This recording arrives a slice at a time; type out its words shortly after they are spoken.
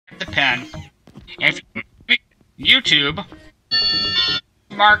If YouTube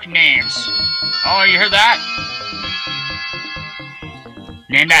mark names. Oh, you hear that?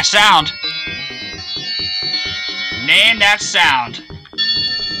 Name that sound. Name that sound.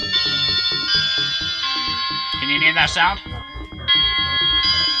 Can you name that sound?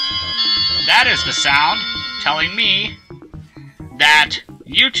 That is the sound telling me that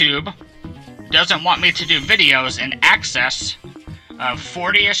YouTube doesn't want me to do videos in excess of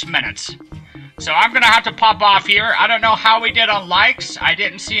 40-ish minutes. So I'm gonna have to pop off here. I don't know how we did on likes. I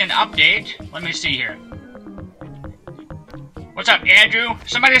didn't see an update. Let me see here. What's up, Andrew?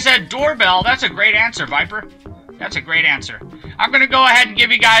 Somebody said doorbell. That's a great answer, Viper. That's a great answer. I'm gonna go ahead and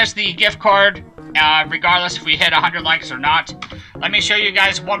give you guys the gift card, regardless if we hit 100 likes or not. Let me show you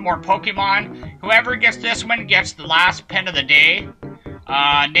guys one more Pokemon. Whoever gets this one gets the last pin of the day.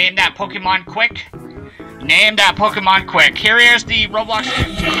 Name that Pokemon quick. Name that Pokemon quick. Here is the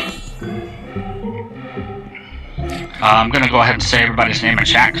Roblox. I'm gonna go ahead and say everybody's name in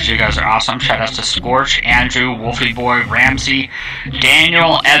chat because you guys are awesome. Shout out to Scorch, Andrew, Wolfie Boy, Ramsey,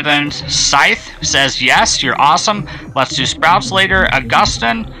 Daniel, Evans, Scythe says yes, you're awesome. Let's do Sprouts later.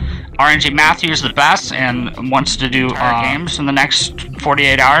 Augustin, RNG Matthews the best and wants to do games in the next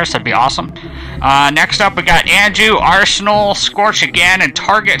 48 hours. That'd be awesome. Next up we got Andrew, Arsenal, Scorch again, and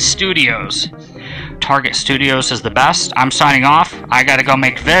Target Studios. Target Studios is the best. I'm signing off. I gotta go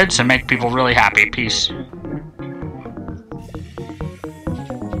make vids and make people really happy. Peace.